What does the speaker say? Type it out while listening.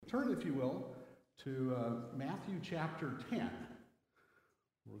turn, if you will, to Matthew chapter 10.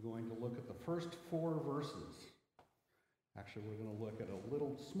 We're going to look at the first 4 verses. Actually, we're going to look at a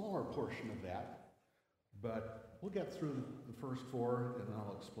little smaller portion of that, but we'll get through the first 4, and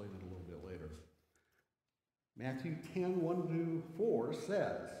I'll explain it a little bit later. Matthew 10, 1-4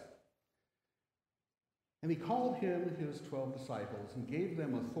 says, "And he called him his 12 disciples and gave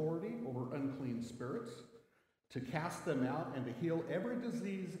them authority over unclean spirits, to cast them out and to heal every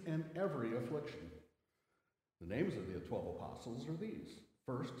disease and every affliction. The names of the 12 apostles are these: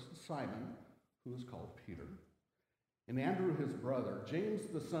 first, Simon, who is called Peter, and Andrew his brother, James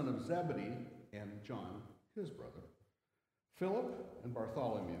the son of Zebedee, and John his brother, Philip and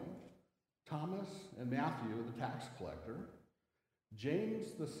Bartholomew, Thomas and Matthew the tax collector,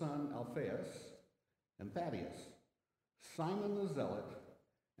 James the son Alphaeus, and Thaddeus, Simon the zealot,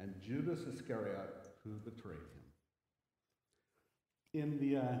 and Judas Iscariot, who betrayed him." In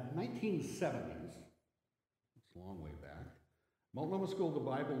the 1970s, it's a long way back, Multnomah School of the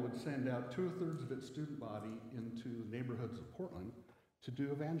Bible would send out 2/3 of its student body into the neighborhoods of Portland to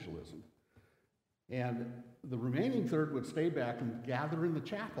do evangelism. And the remaining third would stay back and gather in the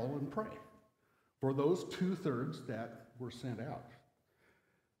chapel and pray for those 2/3 that were sent out.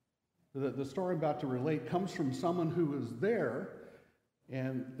 The story I'm about to relate comes from someone who was there,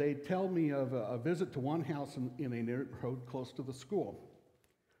 and they tell me of a visit to one house in a neighborhood close to the school.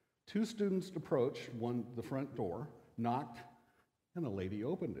 2 students approached the front door, knocked, and a lady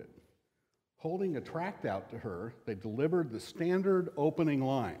opened it. Holding a tract out to her, they delivered the standard opening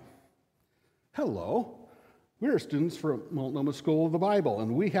line: "Hello, we are students from Multnomah School of the Bible,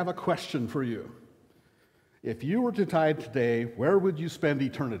 and we have a question for you. If you were to die today, where would you spend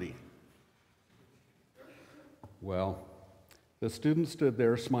eternity?" Well, the students stood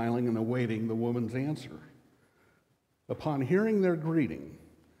there smiling and awaiting the woman's answer. Upon hearing their greeting,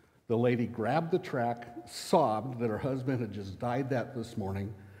 the lady grabbed the tract, sobbed that her husband had just died this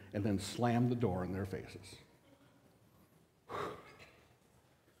morning, and then slammed the door in their faces.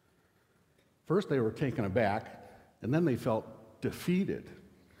 First, they were taken aback, and then they felt defeated.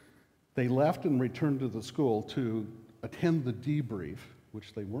 They left and returned to the school to attend the debrief,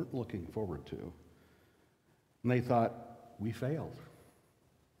 which they weren't looking forward to. And they thought, we failed.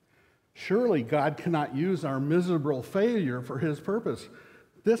 Surely God cannot use our miserable failure for his purpose.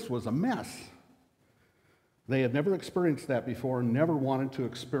 This was a mess. They had never experienced that before and never wanted to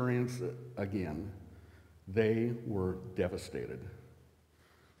experience it again. They were devastated.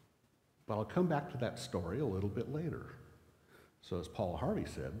 But I'll come back to that story a little bit later. So as Paul Harvey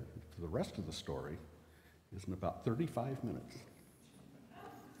said, the rest of the story is in about 35 minutes.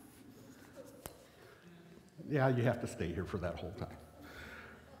 Yeah, you have to stay here for that whole time.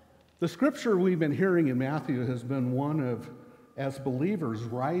 The scripture we've been hearing in Matthew has been one of, as believers,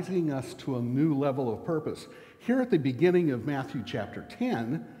 rising us to a new level of purpose. Here at the beginning of Matthew chapter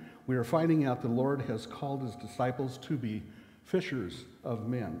 10, we are finding out the Lord has called his disciples to be fishers of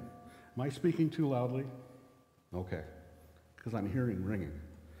men. Am I speaking too loudly? Okay, because I'm hearing ringing.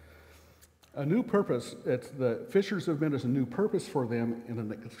 A new purpose, it's the fishers of men is a new purpose for them and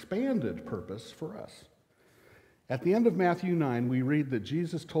an expanded purpose for us. At the end of Matthew 9, we read that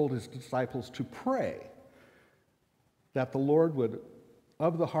Jesus told his disciples to pray that the Lord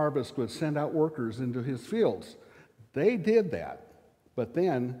of the harvest would send out workers into his fields. They did that, but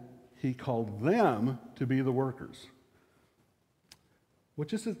then he called them to be the workers. What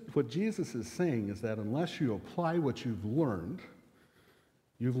Jesus is saying is that unless you apply what you've learned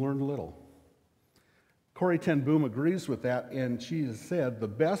little. Corrie ten Boom agrees with that, and she has said, "The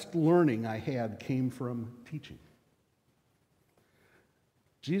best learning I had came from teaching."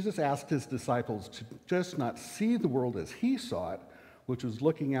 Jesus asked his disciples to just not see the world as he saw it, which was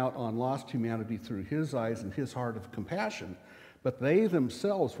looking out on lost humanity through his eyes and his heart of compassion, but they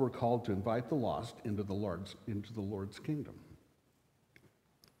themselves were called to invite the lost into the Lord's kingdom.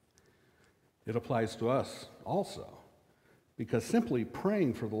 It applies to us also, because simply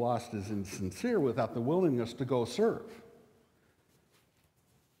praying for the lost is insincere without the willingness to go serve.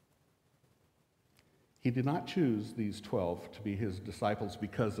 He did not choose these 12 to be his disciples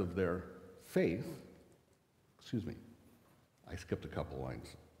because of their faith. Excuse me, I skipped a couple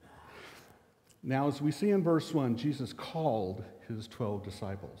lines. Now, as we see in verse 1, Jesus called his 12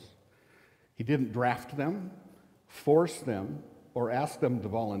 disciples. He didn't draft them, force them, or ask them to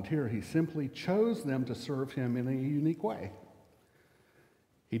volunteer. He simply chose them to serve him in a unique way.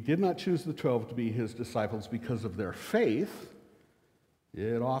 He did not choose the 12 to be his disciples because of their faith.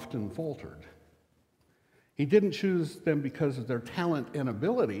 It often faltered. He didn't choose them because of their talent and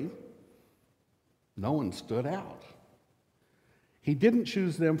ability. No one stood out. He didn't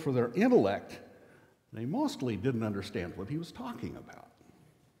choose them for their intellect. They mostly didn't understand what he was talking about.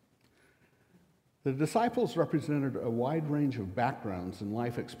 The disciples represented a wide range of backgrounds and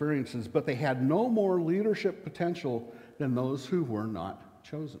life experiences, but they had no more leadership potential than those who were not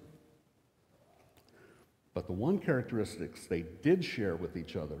chosen. But the one characteristics they did share with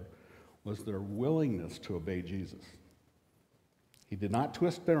each other was their willingness to obey Jesus. He did not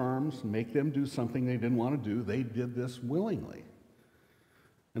twist their arms and make them do something they didn't want to do. They did this willingly.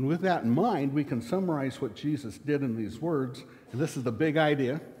 And with that in mind, we can summarize what Jesus did in these words, and this is the big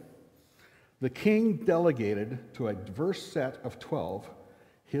idea. The king delegated to a diverse set of 12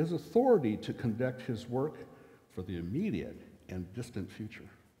 his authority to conduct his work for the immediate and distant future.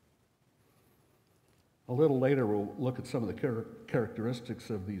 A little later, we'll look at some of the characteristics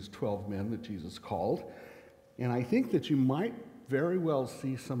of these 12 men that Jesus called, and I think that you might very well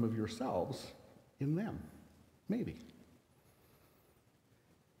see some of yourselves in them, maybe.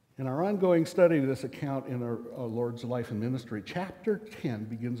 In our ongoing study of this account in our Lord's life and ministry, chapter 10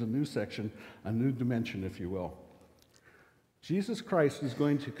 begins a new section, a new dimension, if you will. Jesus Christ is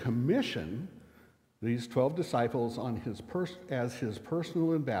going to commission these 12 disciples as his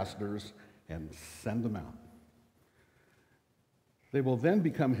personal ambassadors and send them out. They will then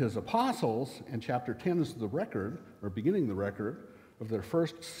become his apostles, and chapter 10 is the record, or beginning the record, of their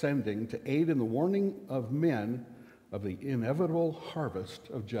first sending to aid in the warning of men of the inevitable harvest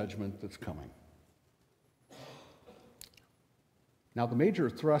of judgment that's coming. Now, the major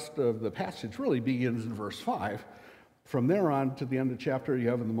thrust of the passage really begins in verse 5. From there on to the end of the chapter, you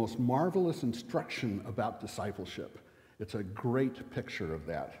have the most marvelous instruction about discipleship. It's a great picture of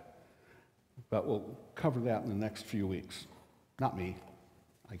that. But we'll cover that in the next few weeks. Not me.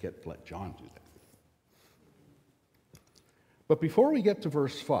 I get to let John do that. But before we get to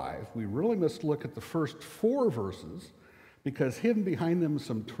verse 5, we really must look at the first 4 verses, because hidden behind them is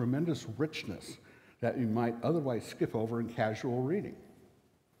some tremendous richness that you might otherwise skip over in casual reading.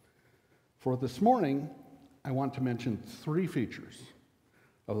 For this morning, I want to mention 3 features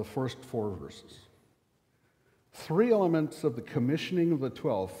of the first 4 verses. 3 elements of the commissioning of the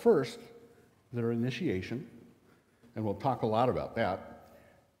 12. First, their initiation, and we'll talk a lot about that.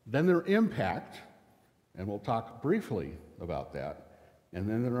 Then their impact, and we'll talk briefly about that. And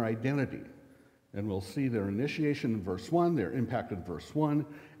then their identity. And we'll see their initiation in verse 1, their impact in verse 1,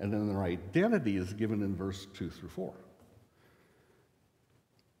 and then their identity is given in verse 2 through 4.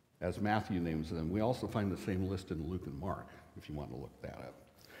 As Matthew names them. We also find the same list in Luke and Mark, if you want to look that up.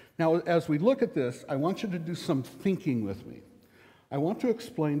 Now, as we look at this, I want you to do some thinking with me. I want to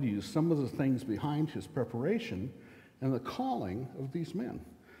explain to you some of the things behind his preparation and the calling of these men.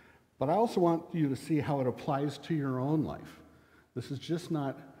 But I also want you to see how it applies to your own life. This is just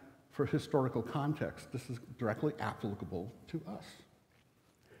not for historical context. This is directly applicable to us.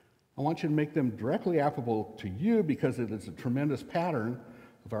 I want you to make them directly applicable to you because it is a tremendous pattern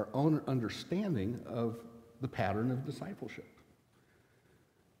of our own understanding of the pattern of discipleship.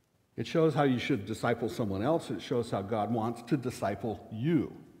 It shows how you should disciple someone else. It shows how God wants to disciple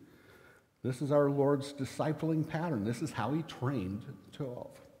you. This is our Lord's discipling pattern. This is how he trained 12.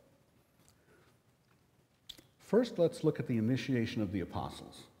 First, let's look at the initiation of the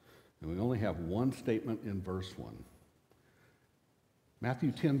apostles. And we only have one statement in verse 1.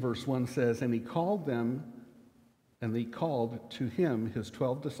 Matthew 10, verse 1 says, And he called to him his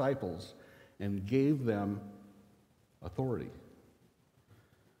 12 disciples and gave them authority.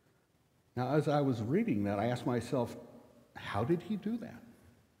 Now, as I was reading that, I asked myself, how did he do that?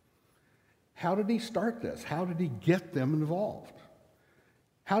 How did he start this? How did he get them involved?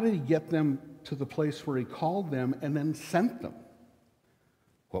 How did he get them to the place where he called them and then sent them?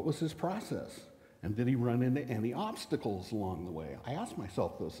 What was his process? And did he run into any obstacles along the way? I asked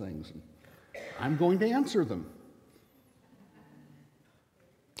myself those things, and I'm going to answer them.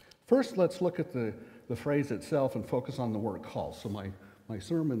 First, let's look at the phrase itself and focus on the word call. So my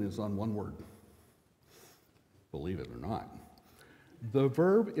sermon is on one word, believe it or not. The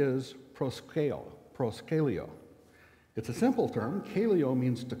verb is proskaleo. It's a simple term. Kaleo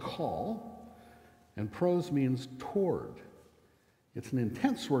means to call, and pros means toward. It's an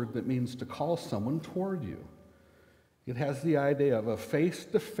intense word that means to call someone toward you. It has the idea of a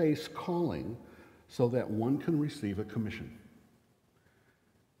face-to-face calling so that one can receive a commission.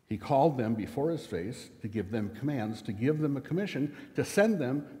 He called them before his face to give them commands, to give them a commission, to send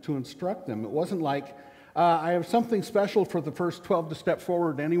them, to instruct them. It wasn't like, I have something special for the first 12 to step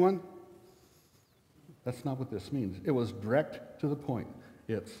forward. Anyone? That's not what this means. It was direct to the point.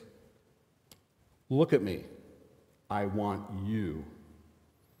 It's, look at me. I want you.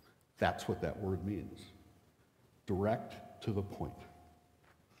 That's what that word means. Direct to the point.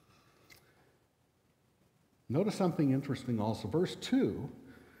 Notice something interesting also. Verse 2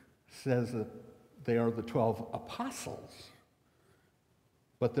 says that they are the 12 apostles,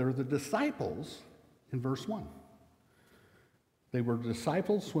 but they're the disciples in verse 1. They were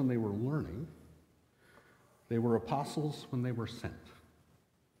disciples when they were learning. They were apostles when they were sent.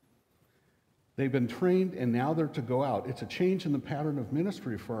 They've been trained, and now they're to go out. It's a change in the pattern of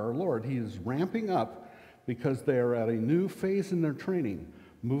ministry for our Lord. He is ramping up because they are at a new phase in their training,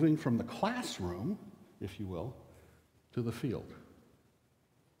 moving from the classroom, if you will, to the field.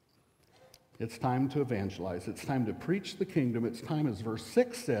 It's time to evangelize. It's time to preach the kingdom. It's time, as verse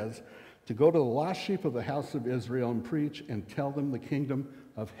 6 says, to go to the lost sheep of the house of Israel and preach and tell them the kingdom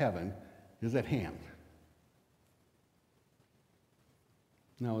of heaven is at hand.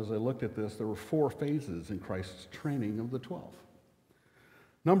 Now, as I looked at this, there were 4 phases in Christ's training of the 12.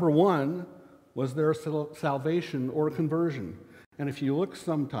 Number 1 was their salvation or conversion. And if you look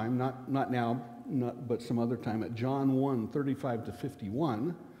sometime, not now, but some other time, at John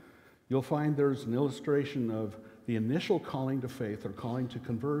 1:35-51, you'll find there's an illustration of the initial calling to faith or calling to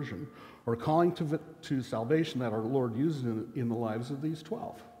conversion or calling to salvation that our Lord uses in the lives of these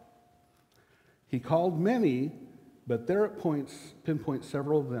 12. He called many, but there it pinpoints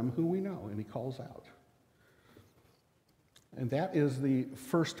several of them who we know, and he calls out. And that is the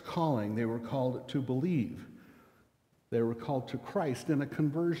first calling. They were called to believe. They were called to Christ in a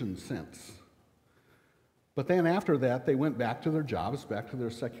conversion sense. But then after that, they went back to their jobs, back to their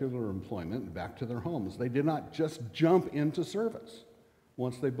secular employment, back to their homes. They did not just jump into service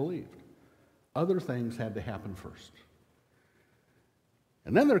once they believed. Other things had to happen first.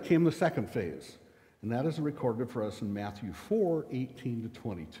 And then there came the second phase, and that is recorded for us in Matthew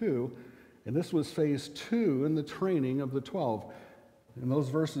 4:18-22. And this was phase 2 in the training of the 12. And those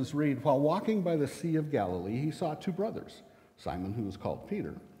verses read, "While walking by the Sea of Galilee, he saw 2 brothers, Simon, who was called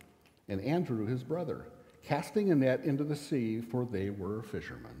Peter, and Andrew, his brother, casting a net into the sea, for they were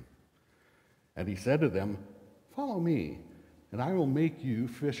fishermen. And he said to them, 'Follow me, and I will make you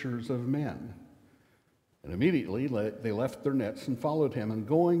fishers of men.' And immediately they left their nets and followed him. And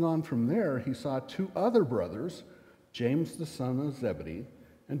going on from there, he saw 2 other brothers, James the son of Zebedee,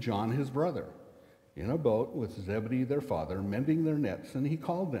 and John his brother, in a boat with Zebedee their father, mending their nets, and he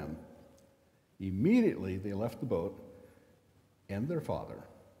called them. Immediately they left the boat and their father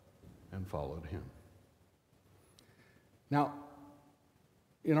and followed him." Now,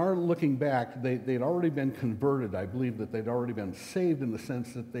 in our looking back, they'd already been converted. I believe that they'd already been saved in the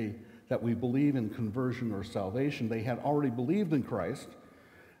sense that we believe in conversion or salvation. They had already believed in Christ.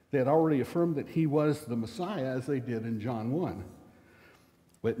 They had already affirmed that he was the Messiah, as they did in John 1.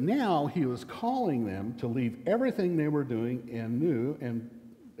 But now he was calling them to leave everything they were doing and knew, and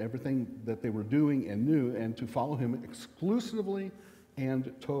everything that they were doing and knew, and to follow him exclusively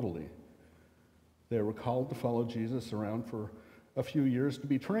and totally. They were called to follow Jesus around for a few years to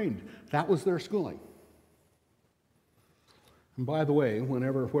be trained. That was their schooling. And by the way,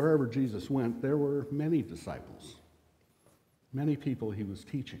 wherever Jesus went, there were many disciples, many people he was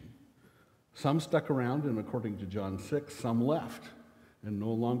teaching. Some stuck around, and according to John 6, some left and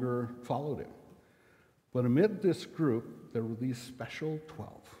no longer followed him. But amid this group, there were these special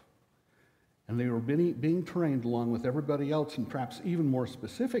 12. And they were being trained along with everybody else, and perhaps even more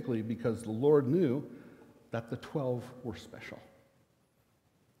specifically because the Lord knew that the 12 were special.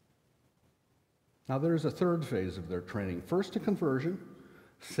 Now there's a third phase of their training. First to conversion,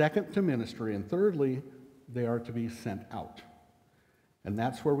 second to ministry, and thirdly, they are to be sent out. And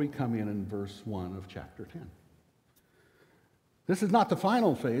that's where we come in verse 1 of chapter 10. This is not the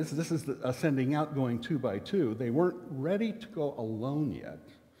final phase. This is the sending out, going 2 by 2. They weren't ready to go alone yet.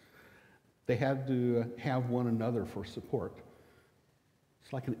 They had to have one another for support.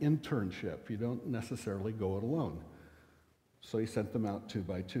 It's like an internship. You don't necessarily go it alone. So he sent them out 2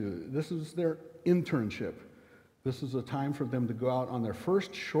 by 2. This is their internship. This is a time for them to go out on their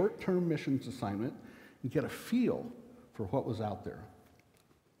first short-term missions assignment and get a feel for what was out there.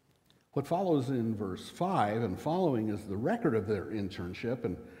 What follows in verse 5 and following is the record of their internship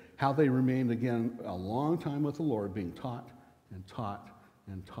and how they remained, again, a long time with the Lord, being taught and taught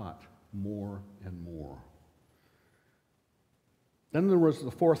and taught more and more. Then there was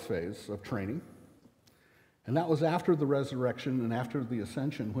the fourth phase of training, and that was after the resurrection and after the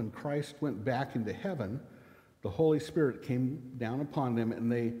ascension. When Christ went back into heaven, the Holy Spirit came down upon them, and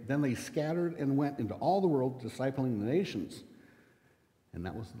then they scattered and went into all the world, discipling the nations. And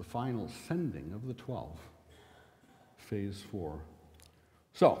that was the final sending of the 12, phase 4.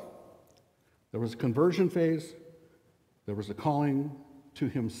 So, there was a conversion phase, there was a calling to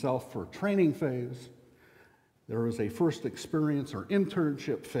himself for training phase, There was a first experience or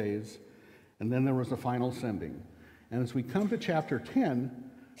internship phase, and then there was a final sending. And as we come to chapter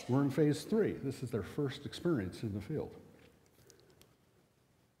 10, we're in phase 3. This is their first experience in the field.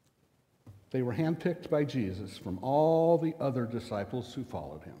 They were handpicked by Jesus from all the other disciples who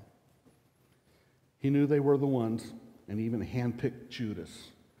followed him. He knew they were the ones, and even handpicked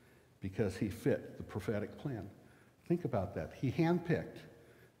Judas because he fit the prophetic plan. Think about that. He handpicked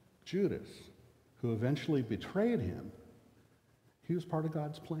Judas, who eventually betrayed him. He was part of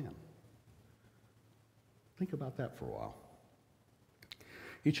God's plan. Think about that for a while.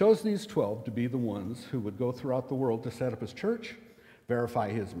 He chose these 12 to be the ones who would go throughout the world to set up his church, verify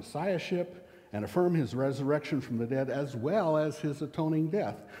his messiahship, and affirm his resurrection from the dead, as well as his atoning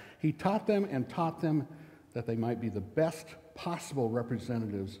death. He taught them that they might be the best possible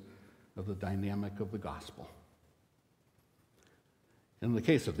representatives of the dynamic of the gospel. In the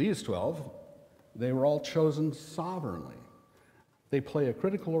case of these 12, they were all chosen sovereignly. They play a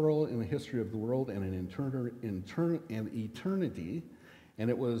critical role in the history of the world and in eternity, and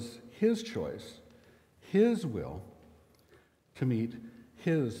it was his choice, his will, to meet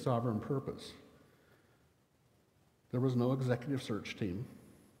his sovereign purpose. There was no executive search team.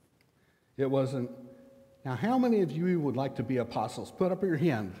 It wasn't, now how many of you would like to be apostles? Put up your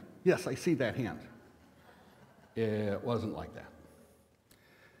hand. Yes, I see that hand. It wasn't like that.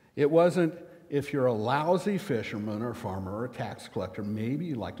 It wasn't, if you're a lousy fisherman or farmer or a tax collector, maybe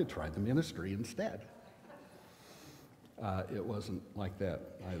you'd like to try the ministry instead. It wasn't like that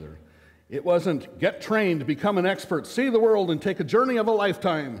either. It wasn't, get trained, become an expert, see the world, and take a journey of a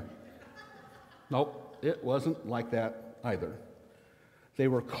lifetime. Nope, it wasn't like that either. They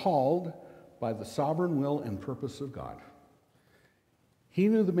were called by the sovereign will and purpose of God. He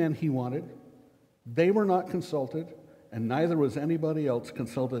knew the men he wanted. They were not consulted, and neither was anybody else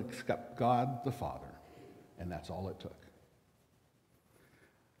consulted except God the Father. And that's all it took.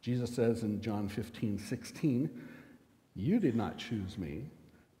 Jesus says in John 15:16, you did not choose me,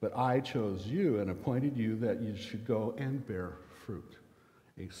 but I chose you and appointed you that you should go and bear fruit.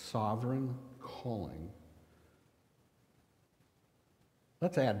 A sovereign calling.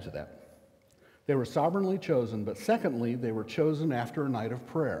 Let's add to that. They were sovereignly chosen, but secondly, they were chosen after a night of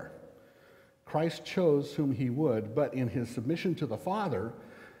prayer. Christ chose whom he would, but in his submission to the Father,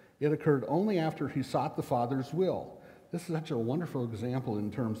 it occurred only after he sought the Father's will. This is such a wonderful example in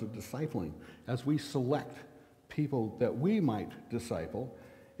terms of discipling. As we select people that we might disciple,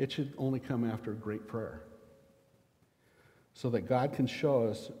 it should only come after great prayer, so that God can show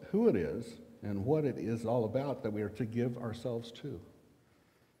us who it is and what it is all about that we are to give ourselves to.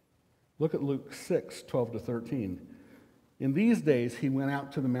 Look at Luke 6:12-13. In these days he went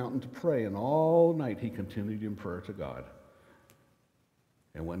out to the mountain to pray, and all night he continued in prayer to God.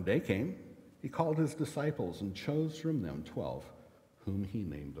 And when day came, he called his disciples and chose from them 12, whom he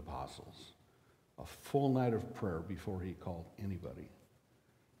named apostles. A full night of prayer before he called anybody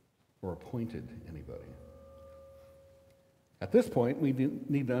or appointed anybody. At this point, we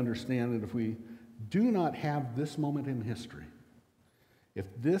need to understand that if we do not have this moment in history, if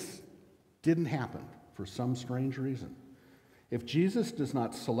this didn't happen for some strange reason, if Jesus does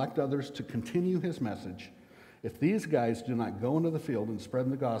not select others to continue his message, if these guys do not go into the field and spread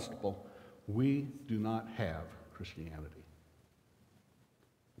the gospel, we do not have Christianity.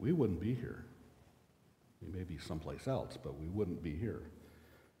 We wouldn't be here. We may be someplace else, but we wouldn't be here.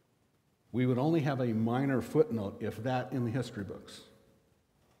 We would only have a minor footnote, if that, in the history books,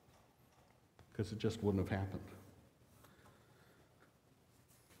 because it just wouldn't have happened.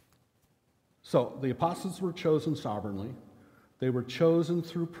 So the apostles were chosen sovereignly. They were chosen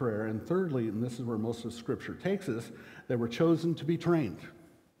through prayer. And thirdly, and this is where most of Scripture takes us, they were chosen to be trained.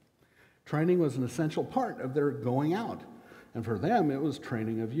 Training was an essential part of their going out. And for them, it was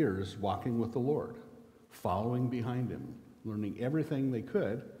training of years, walking with the Lord, following behind him, learning everything they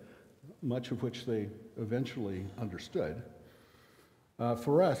could, much of which they eventually understood.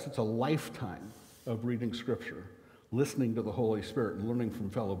 For us, it's a lifetime of reading Scripture, listening to the Holy Spirit, and learning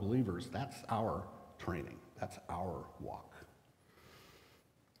from fellow believers. That's our training. That's our walk.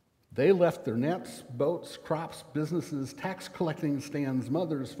 They left their nets, boats, crops, businesses, tax collecting stands,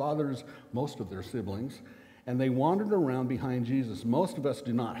 mothers, fathers, most of their siblings, and they wandered around behind Jesus. Most of us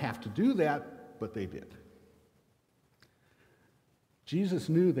do not have to do that, but they did. Jesus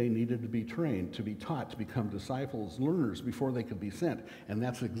knew they needed to be trained, to be taught, to become disciples, learners before they could be sent, and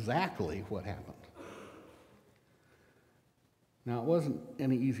that's exactly what happened. Now, it wasn't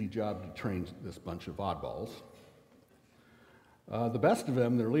any easy job to train this bunch of oddballs. The best of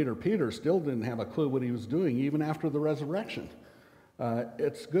them, their leader Peter, still didn't have a clue what he was doing even after the resurrection.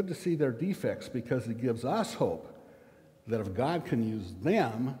 It's good to see their defects because it gives us hope that if God can use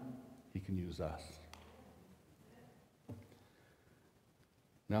them, he can use us.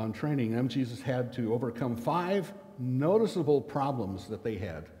 Now in training them, Jesus had to overcome 5 noticeable problems that they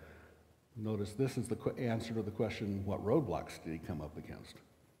had. Notice this is the answer to the question, what roadblocks did he come up against?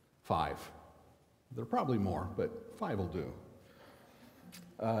 5. There are probably more, but 5 will do.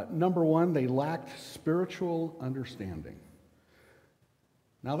 Number 1, they lacked spiritual understanding.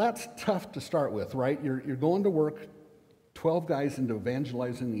 Now that's tough to start with, right? You're going to work 12 guys into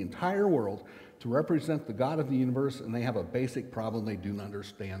evangelizing the entire world to represent the God of the universe, and they have a basic problem. They do not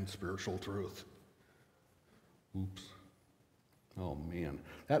understand spiritual truth. Oops. Oh, man.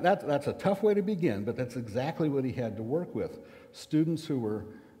 That's a tough way to begin, but that's exactly what he had to work with. Students who were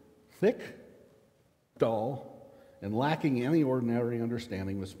thick, dull, and lacking any ordinary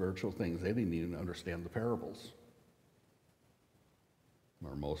understanding with spiritual things. They didn't even understand the parables,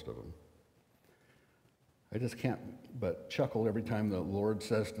 or most of them. I just can't but chuckle every time the Lord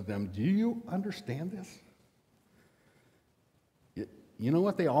says to them, do you understand this? You know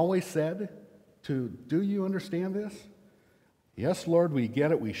what they always said to, do you understand this? Yes, Lord, we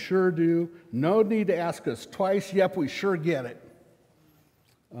get it. We sure do. No need to ask us twice. Yep, we sure get it.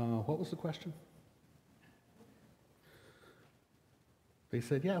 What was the question? They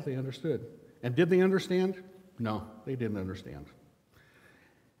said, yeah, they understood. And did they understand? No, they didn't understand.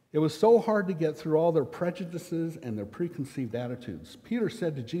 It was so hard to get through all their prejudices and their preconceived attitudes. Peter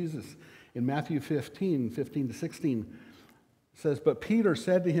said to Jesus in Matthew 15:15-16, says, but Peter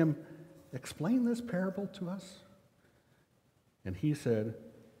said to him, explain this parable to us. And he said,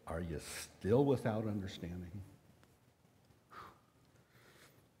 are you still without understanding?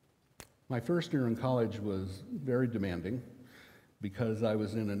 My first year in college was very demanding because I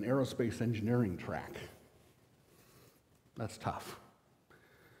was in an aerospace engineering track. That's tough.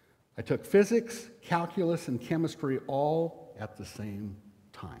 I took physics, calculus, and chemistry all at the same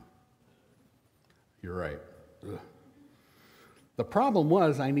time. You're right. Ugh. The problem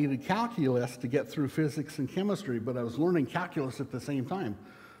was I needed calculus to get through physics and chemistry, but I was learning calculus at the same time,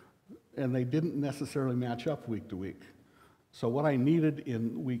 and they didn't necessarily match up week to week. So what I needed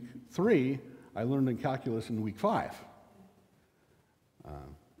in week 3, I learned in calculus in week 5.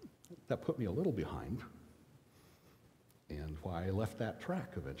 That put me a little behind, and why I left that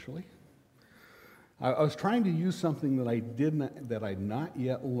track eventually. I was trying to use something that I'd not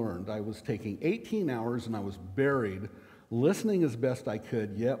yet learned. I was taking 18 hours and I was buried, listening as best I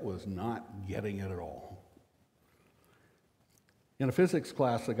could, yet was not getting it at all. In a physics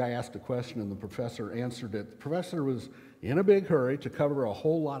class, the guy asked a question and the professor answered it. The professor was in a big hurry to cover a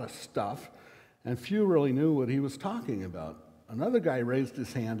whole lot of stuff, and few really knew what he was talking about. Another guy raised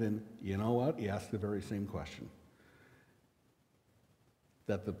his hand and, you know what? He asked the very same question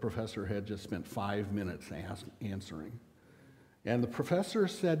that the professor had just spent 5 minutes answering. And the professor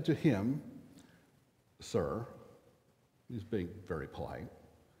said to him, sir, he's being very polite,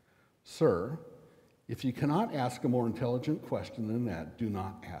 sir, if you cannot ask a more intelligent question than that, do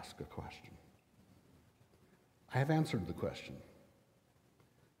not ask a question. I have answered the question.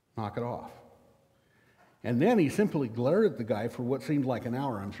 Knock it off. And then he simply glared at the guy for what seemed like an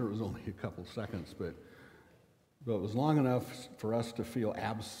hour. I'm sure it was only a couple seconds, but it was long enough for us to feel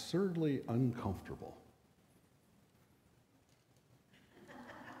absurdly uncomfortable.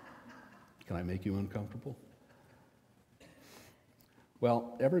 Can I make you uncomfortable?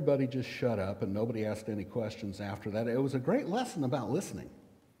 Well, everybody just shut up and nobody asked any questions after that. It was a great lesson about listening.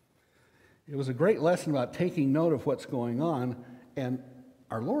 It was a great lesson about taking note of what's going on, and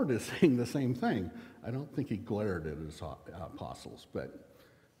our Lord is saying the same thing. I don't think he glared at his apostles, but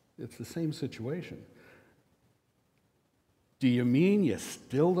it's the same situation. Do you mean you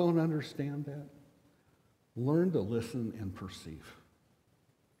still don't understand that? Learn to listen and perceive.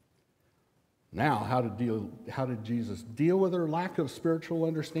 Now, how did Jesus deal with their lack of spiritual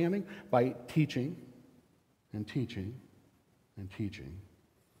understanding? By teaching and teaching and teaching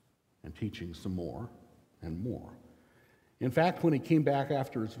and teaching some more and more. In fact, when he came back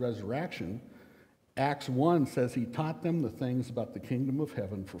after his resurrection, Acts 1 says he taught them the things about the kingdom of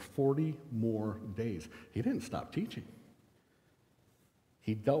heaven for 40 more days. He didn't stop teaching.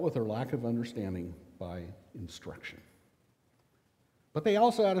 He dealt with their lack of understanding by instruction. But they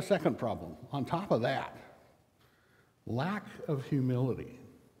also had a second problem. On top of that, lack of humility.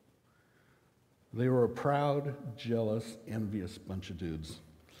 They were a proud, jealous, envious bunch of dudes.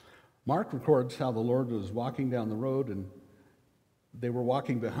 Mark records how the Lord was walking down the road and they were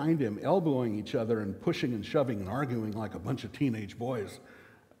walking behind him, elbowing each other and pushing and shoving and arguing like a bunch of teenage boys.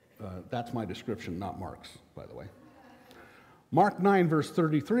 That's my description, not Mark's, by the way. Mark 9, verse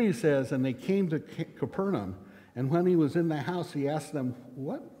 33 says, and they came to Capernaum, and when he was in the house, he asked them,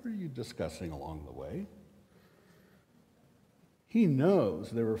 what were you discussing along the way? He knows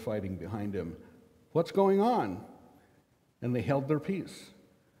they were fighting behind him. What's going on? And they held their peace.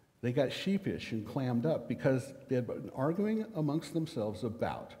 They got sheepish and clammed up because they had been arguing amongst themselves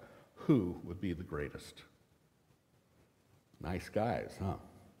about who would be the greatest. Nice guys, huh?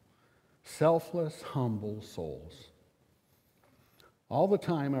 Selfless, humble souls. All the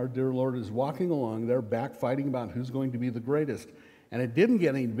time our dear Lord is walking along, they're back fighting about who's going to be the greatest. And it didn't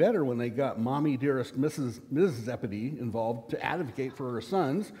get any better when they got Mommy Dearest Mrs. Zebedee involved to advocate for her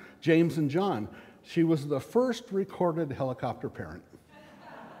sons, James and John. She was the first recorded helicopter parent.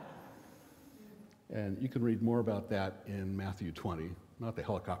 And you can read more about that in Matthew 20, not the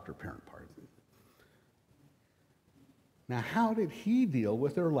helicopter parent part. Now, how did he deal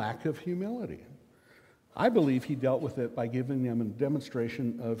with their lack of humility? I believe he dealt with it by giving them a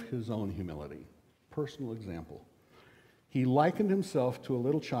demonstration of his own humility. Personal example. He likened himself to a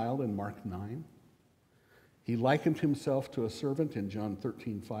little child in Mark 9. He likened himself to a servant in John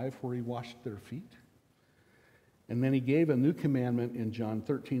 13:5, where he washed their feet. And then he gave a new commandment in John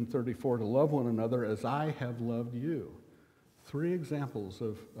 13:34 to love one another as I have loved you. 3 examples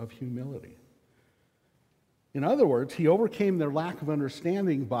of humility. In other words, he overcame their lack of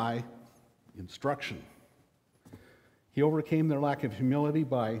understanding by instruction. He overcame their lack of humility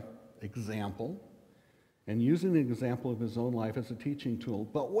by example and using the example of his own life as a teaching tool.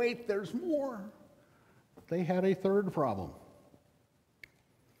 But wait, there's more. They had a third problem,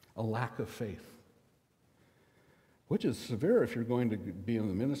 a lack of faith, which is severe if you're going to be in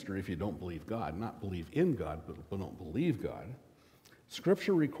the ministry if you don't believe God. Not believe in God, but don't believe God.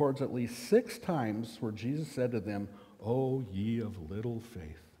 Scripture records at least 6 times where Jesus said to them, "O ye of little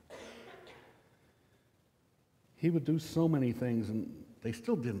faith." He would do so many things, and they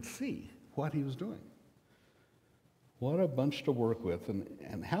still didn't see what he was doing. What a bunch to work with,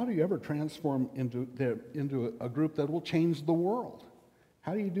 and how do you ever transform into a group that will change the world?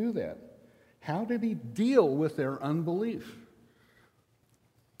 How do you do that? How did he deal with their unbelief?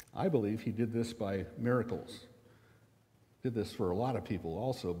 I believe he did this by miracles. Did this for a lot of people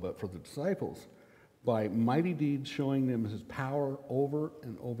also, but for the disciples, by mighty deeds showing them his power over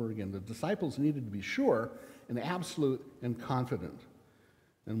and over again. The disciples needed to be sure and absolute and confident.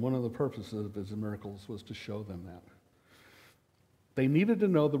 And one of the purposes of his miracles was to show them that. They needed to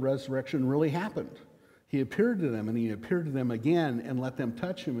know the resurrection really happened. He appeared to them, and he appeared to them again and let them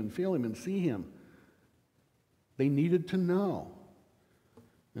touch him and feel him and see him. They needed to know.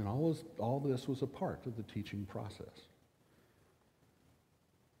 And all this was a part of the teaching process.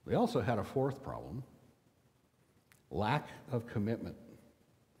 They also had a fourth problem, lack of commitment.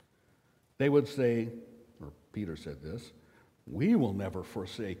 They would say, or Peter said this, "We will never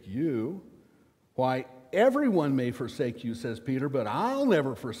forsake you." "Why, everyone may forsake you," says Peter, "but I'll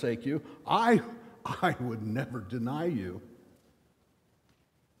never forsake you. I would never deny you."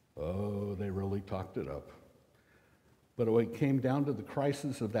 Oh, they really talked it up. But when it came down to the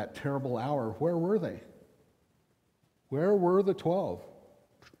crisis of that terrible hour, where were they? Where were the 12?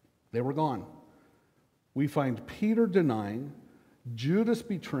 They were gone. We find Peter denying, Judas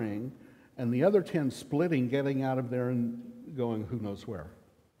betraying, and the other 10 splitting, getting out of there and going who knows where.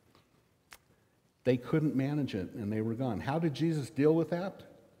 They couldn't manage it, and they were gone. How did Jesus deal with that?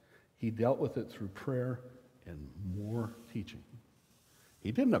 He dealt with it through prayer and more teaching.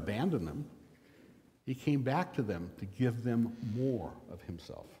 He didn't abandon them. He came back to them to give them more of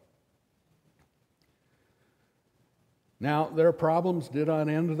himself. Now, their problems did not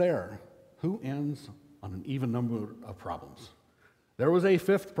end there. Who ends on an even number of problems? There was a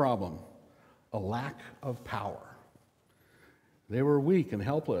 5th problem, a lack of power. They were weak and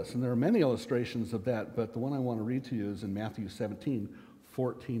helpless, and there are many illustrations of that, but the one I want to read to you is in Matthew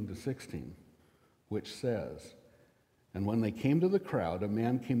 17:14-16, which says, "And when they came to the crowd, a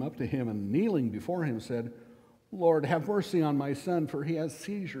man came up to him and kneeling before him said, 'Lord, have mercy on my son, for he has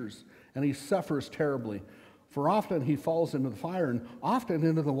seizures, and he suffers terribly. For often he falls into the fire and often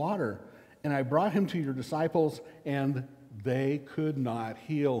into the water. And I brought him to your disciples, and they could not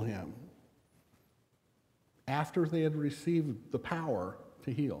heal him.'" After they had received the power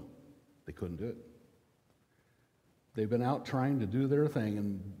to heal, they couldn't do it. They've been out trying to do their thing,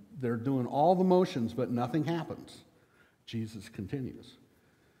 and they're doing all the motions, but nothing happens. Jesus continues.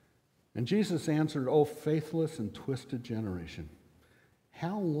 And Jesus answered, "O faithless and twisted generation,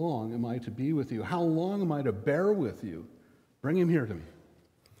 how long am I to be with you? How long am I to bear with you? Bring him here to me."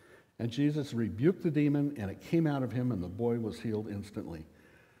 And Jesus rebuked the demon, and it came out of him, and the boy was healed instantly.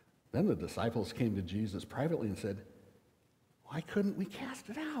 Then the disciples came to Jesus privately and said, Why couldn't we cast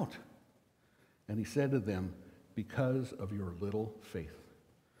it out? And he said to them, because of your little faith.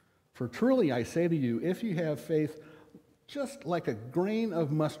 For truly I say to you, if you have faith just like a grain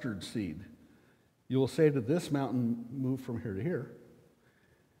of mustard seed, you will say to this mountain, move from here to here,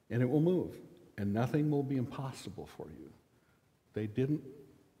 and it will move, and nothing will be impossible for you. They didn't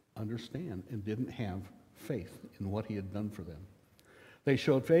understand and didn't have faith in what he had done for them. They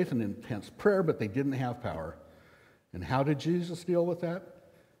showed faith in intense prayer, but they didn't have power. And how did Jesus deal with that?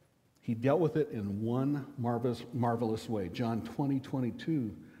 He dealt with it in one marvelous way. John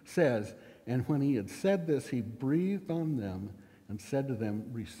 20:22 says, and when he had said this, he breathed on them and said to them,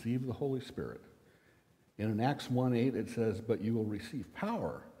 receive the Holy Spirit. And in Acts 1:8 it says, but you will receive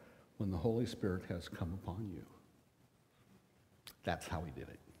power when the Holy Spirit has come upon you. That's how he did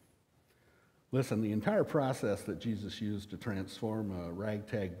it. Listen, the entire process that Jesus used to transform a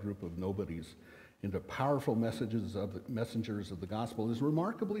ragtag group of nobodies into powerful messengers of the gospel is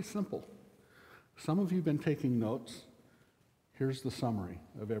remarkably simple. Some of you have been taking notes. Here's the summary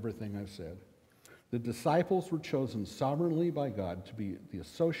of everything I've said. The disciples were chosen sovereignly by God to be the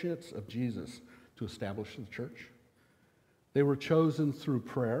associates of Jesus to establish the church. They were chosen through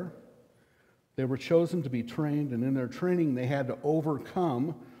prayer. They were chosen to be trained, and in their training they had to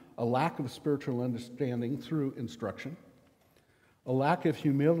overcome a lack of spiritual understanding through instruction, a lack of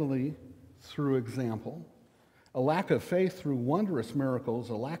humility through example, a lack of faith through wondrous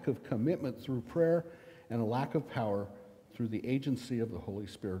miracles, a lack of commitment through prayer, and a lack of power through the agency of the Holy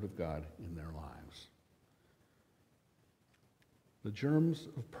Spirit of God in their lives. The germs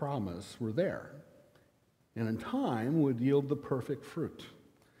of promise were there, and in time would yield the perfect fruit.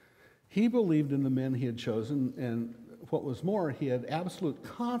 He believed in the men he had chosen, and what was more, he had absolute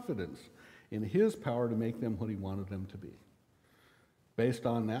confidence in his power to make them what he wanted them to be. Based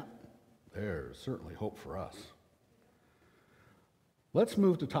on that, there's certainly hope for us. Let's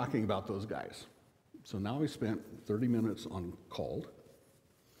move to talking about those guys. So now we spent 30 minutes on called.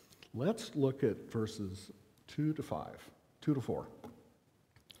 Let's look at verses 2 to 4.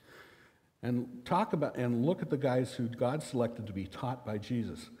 And look at the guys who God selected to be taught by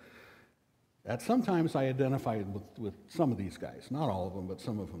Jesus. Sometimes I identify with some of these guys, not all of them, but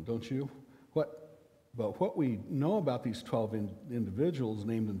some of them, don't you? But what we know about these 12 individuals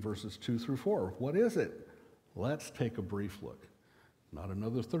named in verses 2 through 4, what is it? Let's take a brief look. Not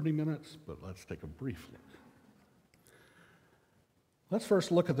another 30 minutes, but let's take a brief look. Let's first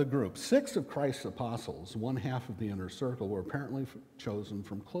look at the group. 6 of Christ's apostles, one half of the inner circle, were apparently chosen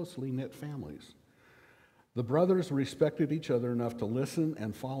from closely knit families. The brothers respected each other enough to listen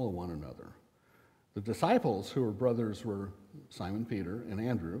and follow one another. The disciples who were brothers were Simon Peter and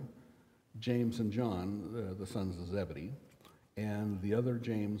Andrew, James and John, the sons of Zebedee, and the other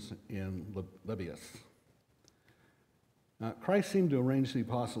James and Lebbaeus. Christ seemed to arrange the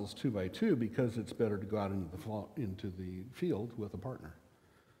apostles 2 by 2 because it's better to go out into the field with a partner.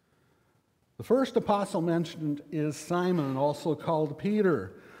 The first apostle mentioned is Simon, also called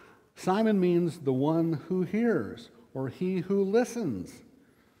Peter. Simon means the one who hears, or he who listens.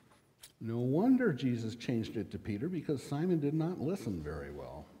 No wonder Jesus changed it to Peter, because Simon did not listen very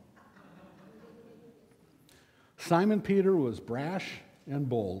well. Simon Peter was brash and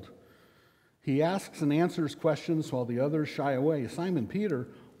bold. He asks and answers questions while the others shy away. Simon Peter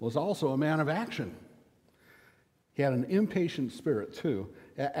was also a man of action. He had an impatient spirit too.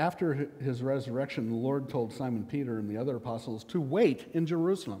 After his resurrection, the Lord told Simon Peter and the other apostles to wait in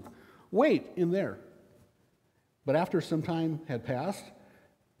Jerusalem. Wait in there. But after some time had passed,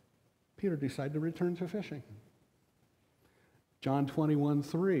 Peter decided to return to fishing. John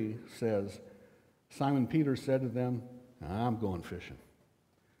 21:3 says, Simon Peter said to them, I'm going fishing.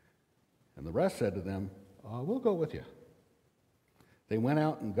 And the rest said to them, we'll go with you. They went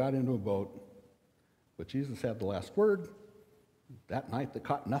out and got into a boat, but Jesus had the last word. That night they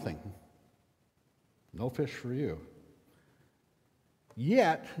caught nothing. No fish for you.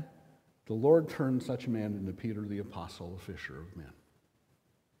 Yet, the Lord turned such a man into Peter the apostle, a fisher of men.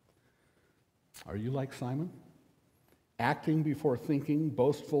 Are you like Simon? Acting before thinking,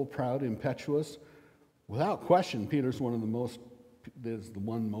 boastful, proud, impetuous? Without question, Peter's the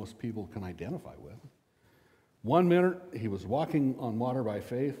one most people can identify with. 1 minute, he was walking on water by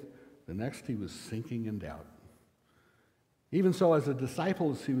faith. The next, he was sinking in doubt. Even so, as a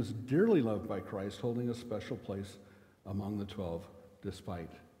disciple, he was dearly loved by Christ, holding a special place among the 12, despite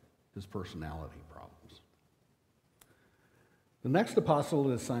his personality problems. The next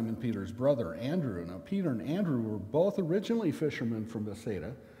apostle is Simon Peter's brother, Andrew. Now, Peter and Andrew were both originally fishermen from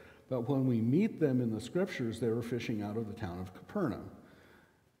Bethsaida, but when we meet them in the scriptures, they were fishing out of the town of Capernaum.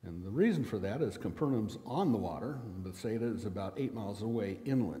 And the reason for that is Capernaum's on the water, and Bethsaida is about 8 miles away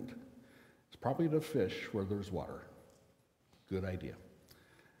inland. It's probably to fish where there's water. Good idea.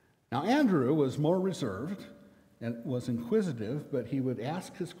 Now, Andrew was more reserved and was inquisitive, but he would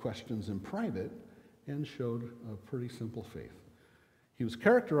ask his questions in private and showed a pretty simple faith. He was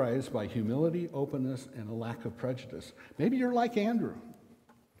characterized by humility, openness, and a lack of prejudice. Maybe you're like Andrew.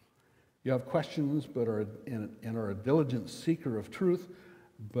 You have questions but are a diligent seeker of truth,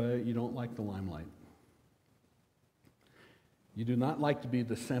 but you don't like the limelight. You do not like to be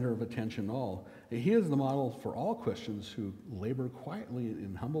the center of attention all. He is the model for all Christians who labor quietly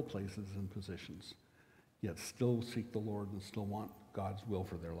in humble places and positions, yet still seek the Lord and still want God's will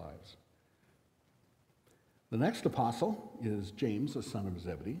for their lives. The next apostle is James, the son of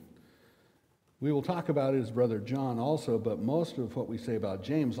Zebedee. We will talk about his brother John also, but most of what we say about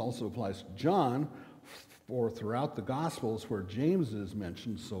James also applies to John, for throughout the Gospels where James is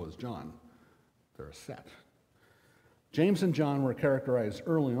mentioned, so is John. They're a set. James and John were characterized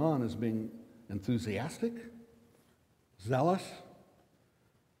early on as being enthusiastic, zealous,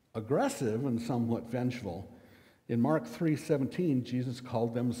 aggressive, and somewhat vengeful. In Mark 3:17, Jesus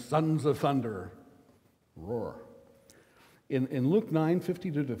called them sons of thunder. Roar. In Luke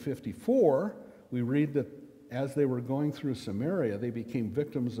 9:52-54, we read that as they were going through Samaria, they became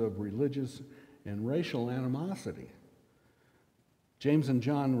victims of religious and racial animosity. James and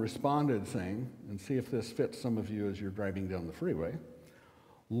John responded saying, and see if this fits some of you as you're driving down the freeway,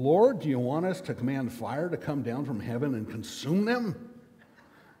 "Lord, do you want us to command fire to come down from heaven and consume them?"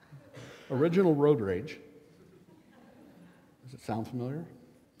 Original road rage. Does it sound familiar?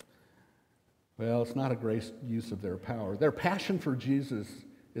 Well, it's not a great use of their power. Their passion for Jesus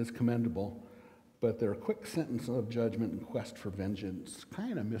is commendable, but their quick sentence of judgment and quest for vengeance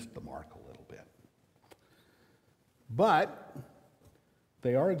kind of missed the mark a little bit. But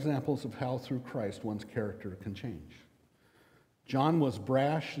they are examples of how through Christ one's character can change. John was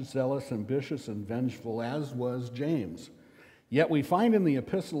brash, zealous, ambitious, and vengeful, as was James. Yet we find in the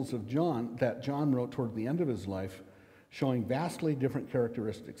epistles of John that John wrote toward the end of his life, showing vastly different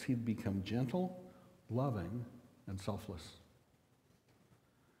characteristics. He'd become gentle, loving, and selfless.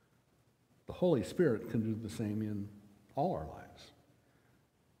 The Holy Spirit can do the same in all our lives.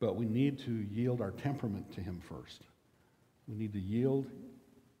 But we need to yield our temperament to him first. We need to yield,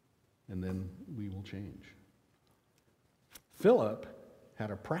 and then we will change. Philip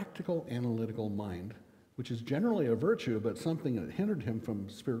had a practical, analytical mind, which is generally a virtue, but something that hindered him from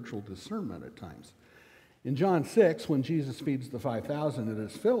spiritual discernment at times. In John 6, when Jesus feeds the 5,000,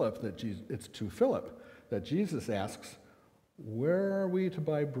 it's to Philip that Jesus asks, "Where are we to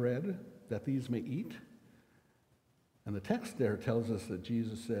buy bread that these may eat?" And the text there tells us that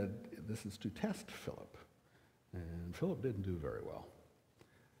Jesus said, this is to test Philip. And Philip didn't do very well.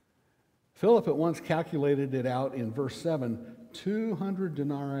 Philip at once calculated it out in verse 7, 200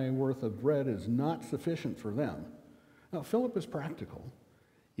 denarii worth of bread is not sufficient for them. Now, Philip is practical,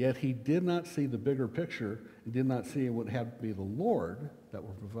 yet he did not see the bigger picture and did not see it would have to be the Lord that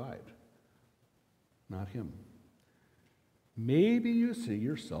would provide, not him. Maybe you see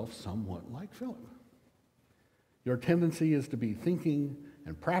yourself somewhat like Philip. Your tendency is to be thinking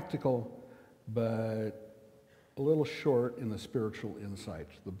and practical, but a little short in the spiritual insight,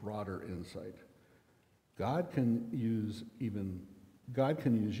 the broader insight. God can use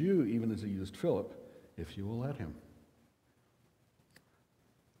you even as he used Philip, if you will let him.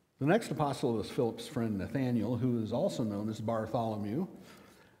 The next apostle is Philip's friend Nathanael, who is also known as Bartholomew.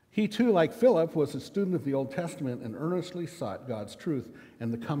 He too, like Philip, was a student of the Old Testament and earnestly sought God's truth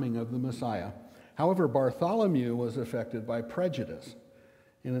and the coming of the Messiah. However, Bartholomew was affected by prejudice.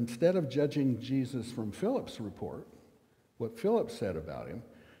 And instead of judging Jesus from Philip's report, what Philip said about him,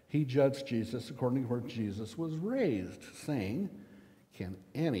 he judged Jesus according to where Jesus was raised, saying, "Can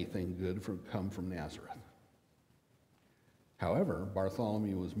anything good come from Nazareth?" However,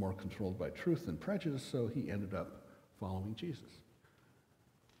 Bartholomew was more controlled by truth than prejudice, so he ended up following Jesus.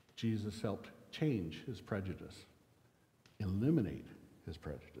 Jesus helped change his prejudice, eliminate his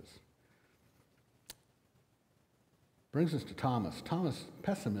prejudice. Brings us to Thomas. Thomas'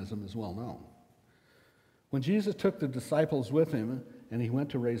 pessimism is well known. When Jesus took the disciples with him and he went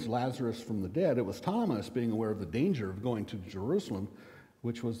to raise Lazarus from the dead, it was Thomas, being aware of the danger of going to Jerusalem,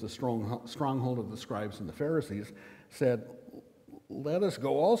 which was the stronghold of the scribes and the Pharisees, said, "Let us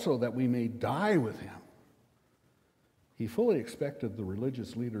go also that we may die with him." He fully expected the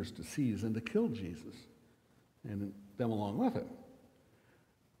religious leaders to seize and to kill Jesus, and them along with him.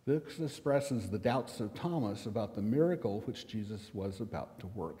 This expresses the doubts of Thomas about the miracle which Jesus was about to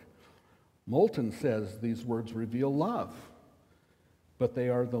work. Moulton says these words reveal love, but they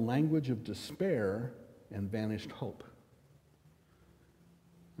are the language of despair and vanished hope.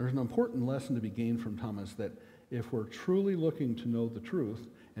 There's an important lesson to be gained from Thomas that if we're truly looking to know the truth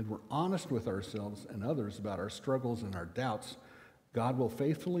and we're honest with ourselves and others about our struggles and our doubts, God will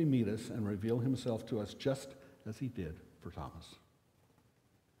faithfully meet us and reveal himself to us just as he did for Thomas.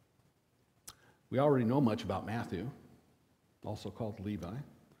 We already know much about Matthew, also called Levi.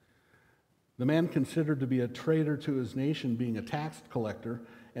 The man considered to be a traitor to his nation, being a tax collector,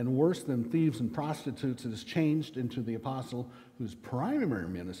 and worse than thieves and prostitutes, is changed into the apostle whose primary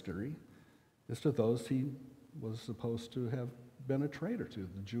ministry is to those he was supposed to have been a traitor to,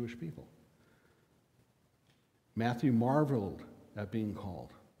 the Jewish people. Matthew marveled at being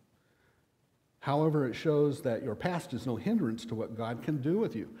called. However, it shows that your past is no hindrance to what God can do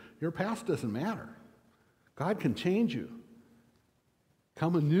with you. Your past doesn't matter. God can change you.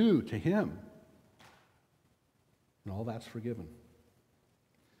 Come anew to him. And all that's forgiven.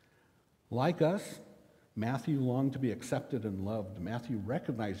 Like us, Matthew longed to be accepted and loved. Matthew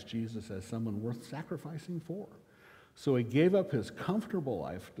recognized Jesus as someone worth sacrificing for. So he gave up his comfortable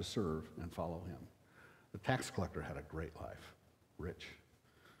life to serve and follow him. The tax collector had a great life, rich.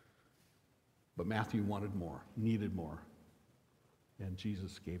 But Matthew wanted more, needed more, and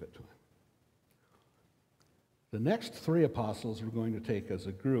Jesus gave it to him. The next three apostles we're going to take as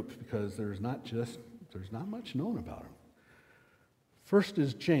a group because there's not much known about them. First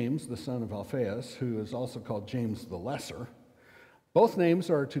is James, the son of Alphaeus, who is also called James the Lesser. Both names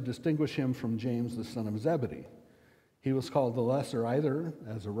are to distinguish him from James, the son of Zebedee. He was called the Lesser either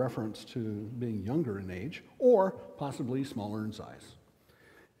as a reference to being younger in age or possibly smaller in size.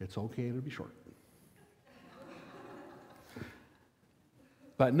 It's okay to be short.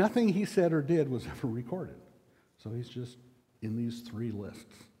 But nothing he said or did was ever recorded. So he's just in these three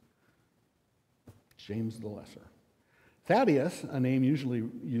lists. James the Lesser. Thaddeus, a name usually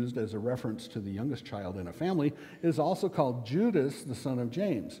used as a reference to the youngest child in a family, is also called Judas, the son of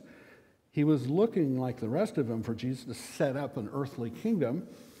James. He was looking like the rest of them for Jesus to set up an earthly kingdom,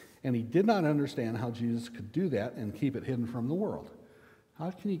 and he did not understand how Jesus could do that and keep it hidden from the world. How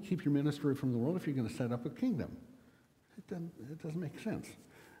can you keep your ministry from the world if you're going to set up a kingdom? It doesn't make sense.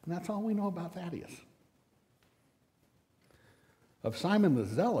 And that's all we know about Thaddeus. Of Simon the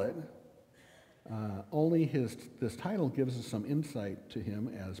Zealot, only this title gives us some insight to him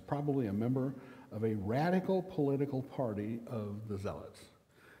as probably a member of a radical political party of the Zealots.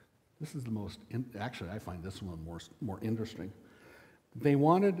 This is actually I find this one more interesting.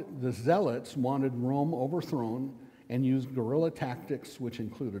 The Zealots wanted Rome overthrown and used guerrilla tactics which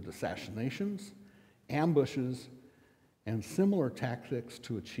included assassinations, ambushes, and similar tactics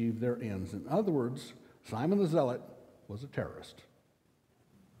to achieve their ends. In other words, Simon the Zealot was a terrorist.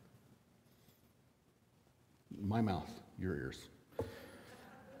 My mouth, your ears.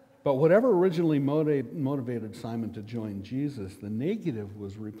 But whatever originally motivated Simon to join Jesus, the negative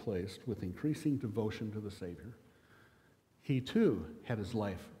was replaced with increasing devotion to the Savior. He too had his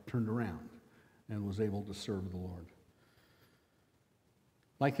life turned around and was able to serve the Lord.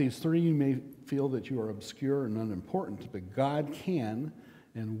 Like these three, you may feel that you are obscure and unimportant, but God can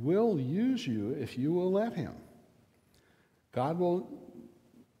and will use you if you will let him. God will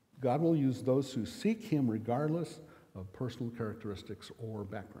use those who seek him regardless of personal characteristics or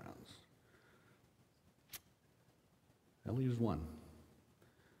backgrounds. That leaves one.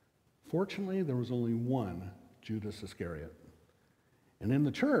 Fortunately, there was only one Judas Iscariot. And in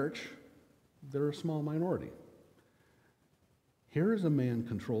the church, they're a small minority. Here is a man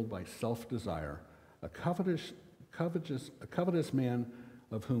controlled by self-desire, a covetous man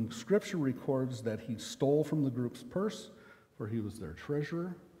of whom Scripture records that he stole from the group's purse, for he was their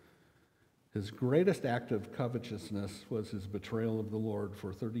treasurer. His greatest act of covetousness was his betrayal of the Lord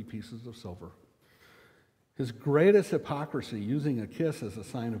for 30 pieces of silver. His greatest hypocrisy, using a kiss as a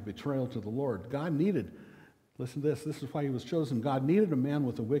sign of betrayal to the Lord. God needed, listen to this is why he was chosen. God needed a man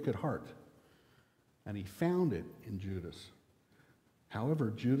with a wicked heart, and he found it in Judas.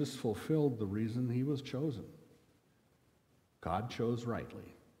 However, Judas fulfilled the reason he was chosen. God chose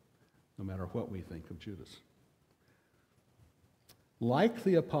rightly, no matter what we think of Judas. Like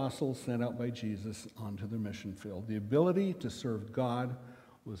the apostles sent out by Jesus onto the mission field, the ability to serve God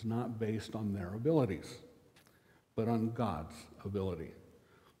was not based on their abilities, but on God's ability.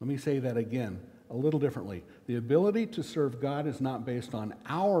 Let me say that again, a little differently. The ability to serve God is not based on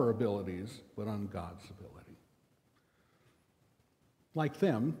our abilities, but on God's ability. Like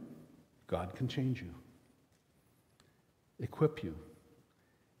them, God can change you, equip you,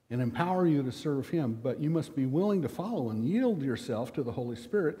 and empower you to serve him, but you must be willing to follow and yield yourself to the Holy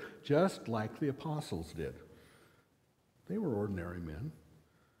Spirit, just like the apostles did. They were ordinary men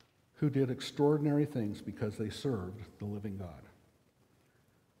who did extraordinary things because they served the living God.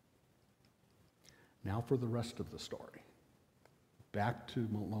 Now for the rest of the story. Back to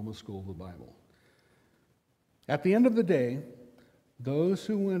Multnomah School of the Bible. At the end of the day, those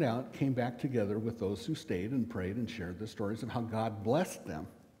who went out came back together with those who stayed and prayed and shared the stories of how God blessed them.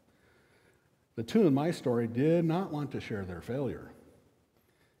 The two in my story did not want to share their failure.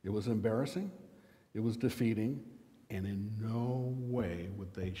 It was embarrassing, it was defeating, and in no way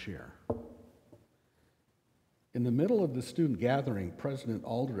would they share. In the middle of the student gathering, President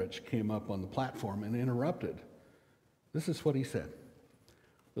Aldrich came up on the platform and interrupted. This is what he said.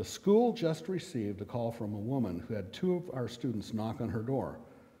 The school just received a call from a woman who had two of our students knock on her door.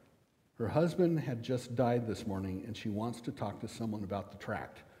 Her husband had just died this morning, and she wants to talk to someone about the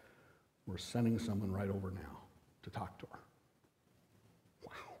tract. We're sending someone right over now to talk to her.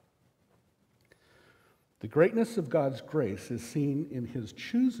 Wow. The greatness of God's grace is seen in his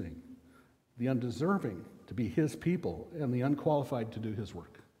choosing the undeserving to be his people and the unqualified to do his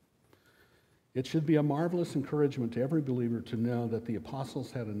work. It should be a marvelous encouragement to every believer to know that the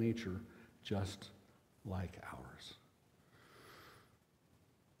apostles had a nature just like ours.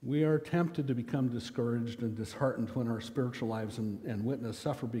 We are tempted to become discouraged and disheartened when our spiritual lives and witness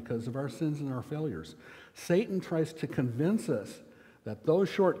suffer because of our sins and our failures. Satan tries to convince us that those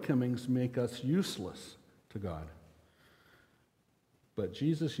shortcomings make us useless to God. But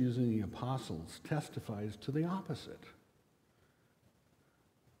Jesus, using the apostles, testifies to the opposite.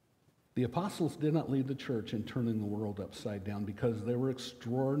 The apostles did not lead the church in turning the world upside down because they were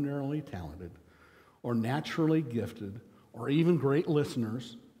extraordinarily talented or naturally gifted or even great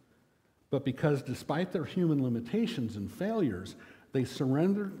listeners, but because despite their human limitations and failures, they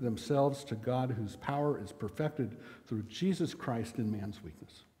surrendered themselves to God, whose power is perfected through Jesus Christ in man's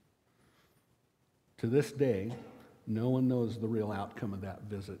weakness. To this day, no one knows the real outcome of that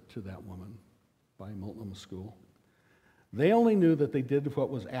visit to that woman by Multnomah School. They only knew that they did what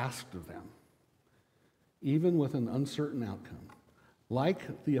was asked of them, even with an uncertain outcome.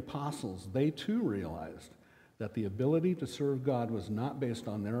 Like the apostles, they too realized that the ability to serve God was not based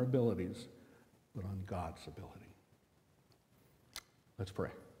on their abilities, but on God's ability. Let's pray.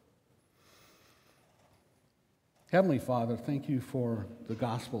 Heavenly Father, thank you for the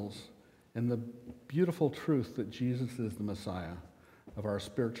Gospels and the beautiful truth that Jesus is the Messiah of our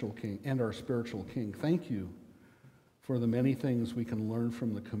spiritual King and our spiritual King. Thank you for the many things we can learn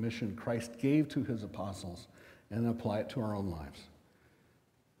from the commission Christ gave to his apostles and apply it to our own lives.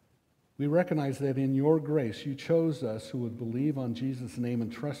 We recognize that in your grace, you chose us who would believe on Jesus' name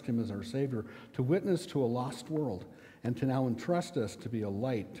and trust him as our Savior to witness to a lost world and to now entrust us to be a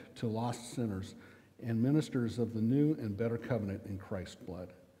light to lost sinners and ministers of the new and better covenant in Christ's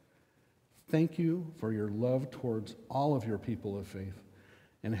blood. Thank you for your love towards all of your people of faith,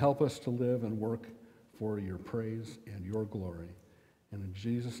 and help us to live and work for your praise and your glory. And in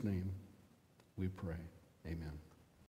Jesus' name we pray. Amen.